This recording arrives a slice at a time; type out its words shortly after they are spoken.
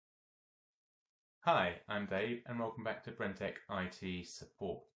Hi, I'm Dave and welcome back to BrenTeck IT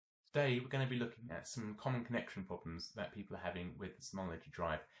Support. Today we're going to be looking at some common connection problems that people are having with the Synology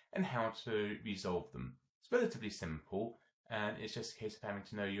Drive and how to resolve them. It's relatively simple and it's just a case of having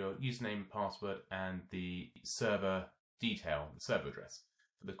to know your username, password and the server detail, the server address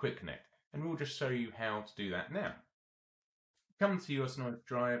for the quick connect, and we'll just show you how to do that now. Come to your Synology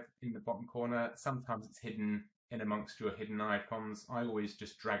Drive in the bottom corner. Sometimes it's hidden in amongst your hidden icons. I always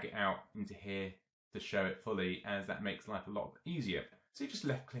just drag it out into here to show it fully, as that makes life a lot easier. So you just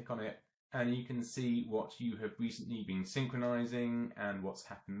left click on it and you can see what you have recently been synchronizing and what's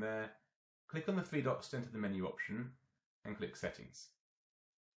happened there. Click on the three dots to enter the menu option and click settings.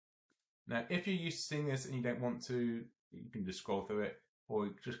 Now if you're used to seeing this and you don't want to, you can just scroll through it,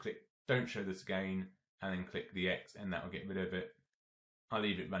 or just click don't show this again and then click the X and that will get rid of it. I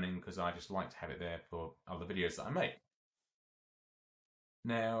leave it running because I just like to have it there for other videos that I make.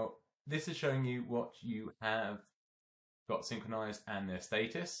 Now this is showing you what you have got synchronized and their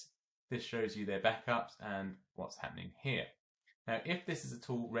status. This shows you their backups and what's happening here. Now if this is at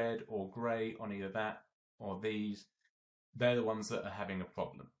all red or grey on either that or these, they're the ones that are having a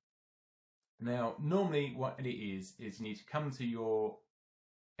problem. Now normally what it is you need to come to your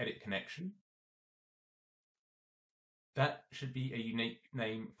edit connection. That should be a unique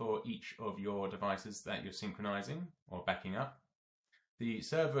name for each of your devices that you're synchronizing or backing up. The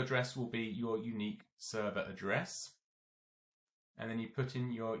server address will be your unique server address. And then you put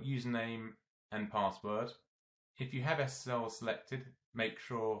in your username and password. If you have SSL selected, make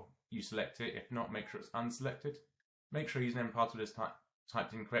sure you select it. If not, make sure it's unselected. Make sure username and password is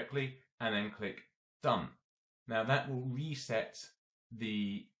typed in correctly, and then click done. Now that will reset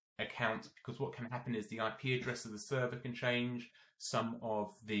the account, because what can happen is the IP address of the server can change. Some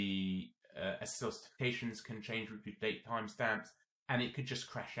of the SSL certifications can change with your date timestamps, and it could just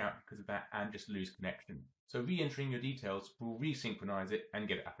crash out because of that and just lose connection. So re-entering your details will resynchronize it and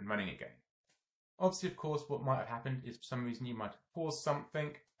get it up and running again. Obviously, of course, what might have happened is for some reason you might have paused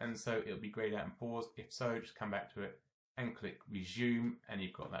something, and so it'll be grayed out and paused. If so, just come back to it and click resume, and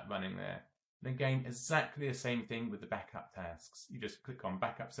you've got that running there. And again, exactly the same thing with the backup tasks. You just click on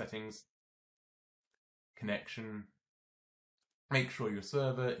backup settings, connection, make sure your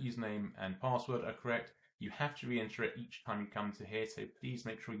server username and password are correct. You have to re-enter it each time you come to here, so please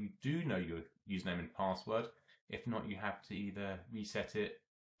make sure you do know your username and password. If not, you have to either reset it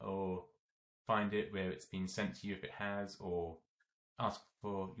or find it where it's been sent to you if it has, or ask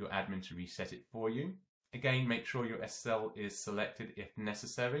for your admin to reset it for you. Again, make sure your SSL is selected if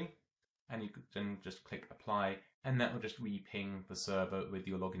necessary, and you could then just click apply, and that will just re-ping the server with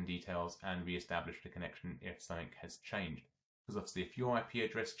your login details and re-establish the connection if something has changed. Because obviously if your IP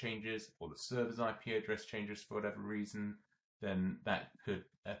address changes or the server's IP address changes for whatever reason, then that could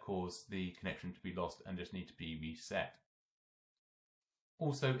cause the connection to be lost and just need to be reset.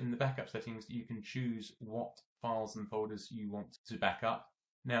 Also in the backup settings, you can choose what files and folders you want to back up.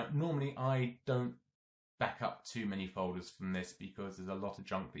 Now normally I don't back up too many folders from this because there's a lot of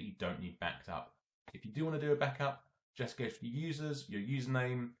junk that you don't need backed up. If you do want to do a backup, just go for your users, your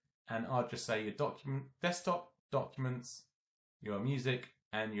username, and I'll just say your document, desktop, documents, your music,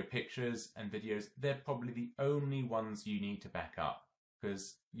 and your pictures and videos. They're probably the only ones you need to back up,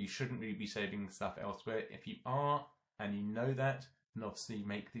 because you shouldn't really be saving stuff elsewhere. If you are, and you know that, then obviously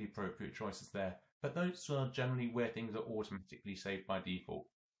make the appropriate choices there. But those are generally where things are automatically saved by default.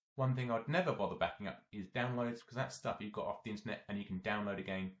 One thing I'd never bother backing up is downloads, because that's stuff you've got off the internet and you can download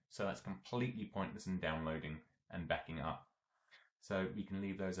again, so that's completely pointless in downloading and backing up. So we can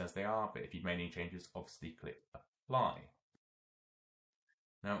leave those as they are, but if you've made any changes, obviously click apply.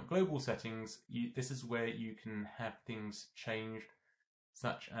 Now, global settings, this is where you can have things changed,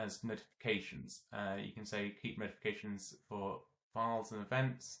 such as notifications. You can say keep notifications for files and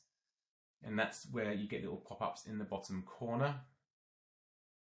events, and that's where you get little pop-ups in the bottom corner.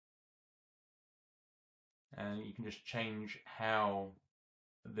 And you can just change how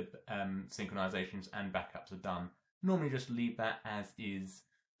the synchronizations and backups are done. Normally just leave that as is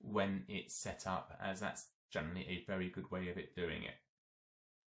when it's set up, as that's generally a very good way of it doing it.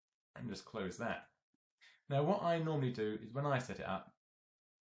 And just close that. Now what I normally do is when I set it up,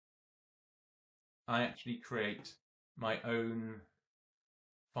 I actually create my own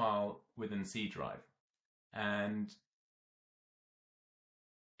file within C Drive. And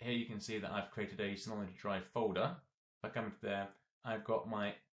here you can see that I've created a Synology Drive folder. If I come to there, I've got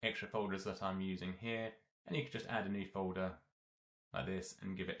my extra folders that I'm using here, and you can just add a new folder like this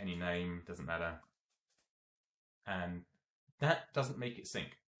and give it any name, doesn't matter. And that doesn't make it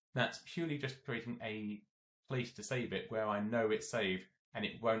sync. That's purely just creating a place to save it where I know it's saved and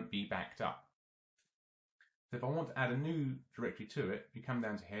it won't be backed up. So if I want to add a new directory to it, you come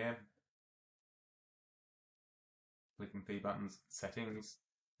down to here, clicking three buttons, settings,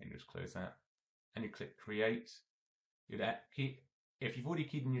 and you just close that, and you click create. If you've already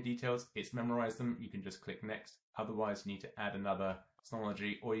keyed in your details, it's memorized them, you can just click next. Otherwise, you need to add another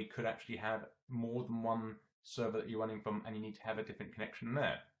Synology, or you could actually have more than one server that you're running from and you need to have a different connection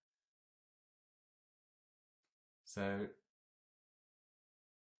there. So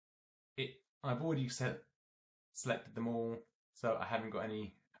I've already selected them all, so I haven't got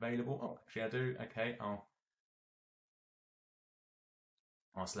any available. Oh, actually I do. Okay,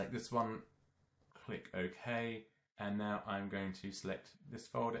 I'll select this one, click OK, and now I'm going to select this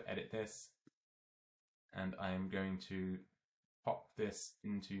folder, edit this, and I am going to pop this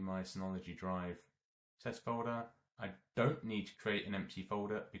into my Synology Drive test folder. I don't need to create an empty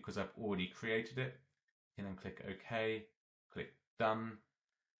folder because I've already created it. And then click OK, click Done,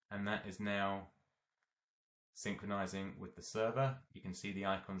 and that is now synchronizing with the server. You can see the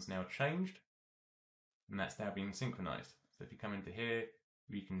icons now changed, and that's now being synchronized. So if you come into here,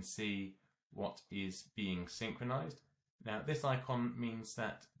 we can see what is being synchronized. Now this icon means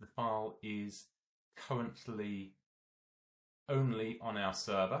that the file is currently only on our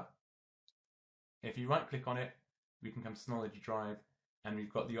server. If you right click on it, we can come to Synology Drive and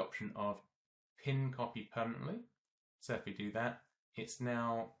we've got the option of pin copy permanently. So if we do that, it's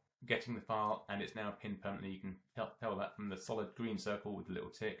now getting the file and it's now pinned permanently. You can tell that from the solid green circle with the little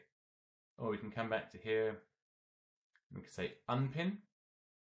tick. Or we can come back to here and we can say unpin,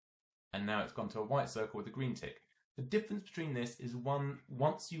 and now it's gone to a white circle with a green tick. The difference between this is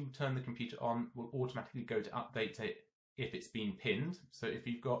once you turn the computer on, will automatically go to update it if it's been pinned. So if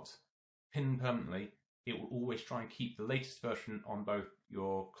you've got pinned permanently, it will always try and keep the latest version on both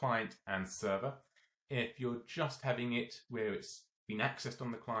your client and server. If you're just having it where it's been accessed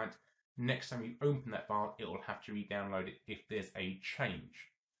on the client, next time you open that file, it will have to re-download it if there's a change.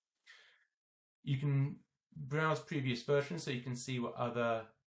 You can browse previous versions so you can see what other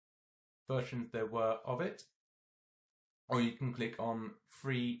versions there were of it. Or you can click on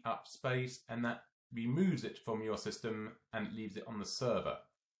free up space and that removes it from your system and it leaves it on the server.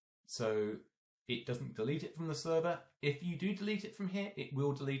 So it doesn't delete it from the server. If you do delete it from here, it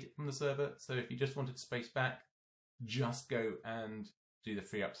will delete it from the server. So if you just wanted space back, just go and do the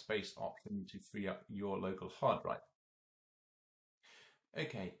free up space option to free up your local hard drive.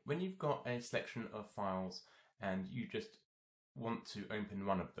 Okay, when you've got a selection of files and you just want to open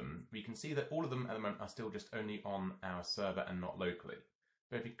one of them, we can see that all of them at the moment are still just only on our server and not locally.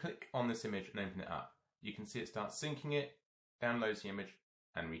 But if you click on this image and open it up, you can see it starts syncing it, downloads the image,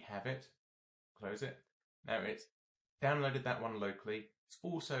 and we have it. Close it. Now it's downloaded that one locally. It's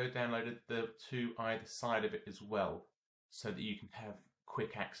also downloaded the two either side of it as well, so that you can have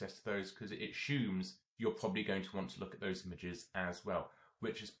quick access to those, because it assumes you're probably going to want to look at those images as well,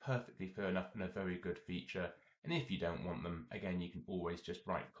 which is perfectly fair enough and a very good feature. And if you don't want them, again, you can always just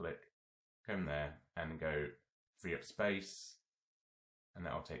right click, come there and go free up space, and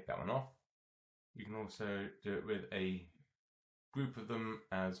that'll take that one off. You can also do it with a group of them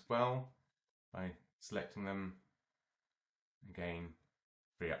as well by selecting them, again,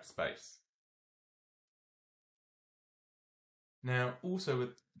 free up space. Now, also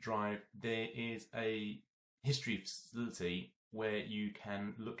with Drive, there is a history facility where you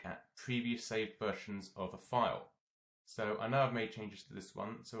can look at previous saved versions of a file. So I know I've made changes to this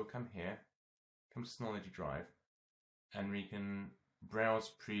one, so we'll come here, come to Synology Drive, and we can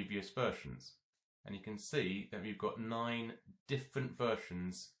browse previous versions. And you can see that we've got 9 different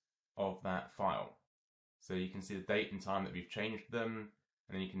versions of that file. So you can see the date and time that we've changed them,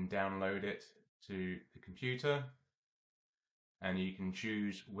 and then you can download it to the computer, and you can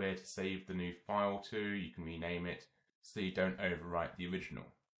choose where to save the new file to. You can rename it so you don't overwrite the original.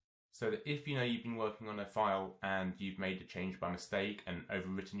 So that if you know you've been working on a file and you've made a change by mistake and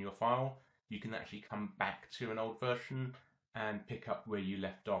overwritten your file, you can actually come back to an old version and pick up where you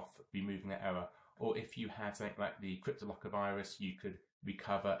left off, removing that error. Or if you had something like the CryptoLocker virus, you could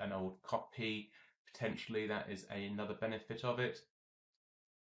recover an old copy. Potentially that is another benefit of it.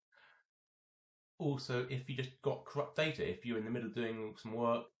 Also, if you just got corrupt data, if you're in the middle of doing some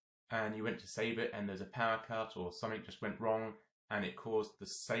work and you went to save it and there's a power cut or something just went wrong and it caused the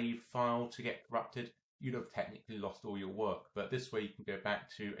saved file to get corrupted, you'd have technically lost all your work. But this way you can go back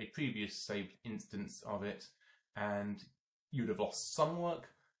to a previous saved instance of it and you'd have lost some work,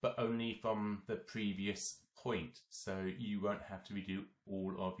 but only from the previous point. So you won't have to redo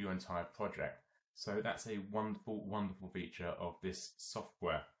all of your entire project. So that's a wonderful, wonderful feature of this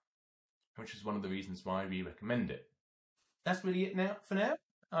software, which is one of the reasons why we recommend it. That's really it now for now.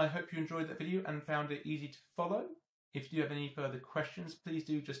 I hope you enjoyed that video and found it easy to follow. If you do have any further questions, please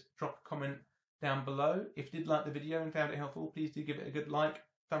do just drop a comment down below. If you did like the video and found it helpful, please do give it a good like,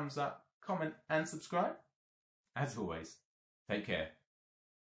 thumbs up, comment and subscribe. As always, take care.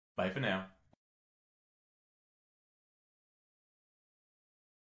 Bye for now.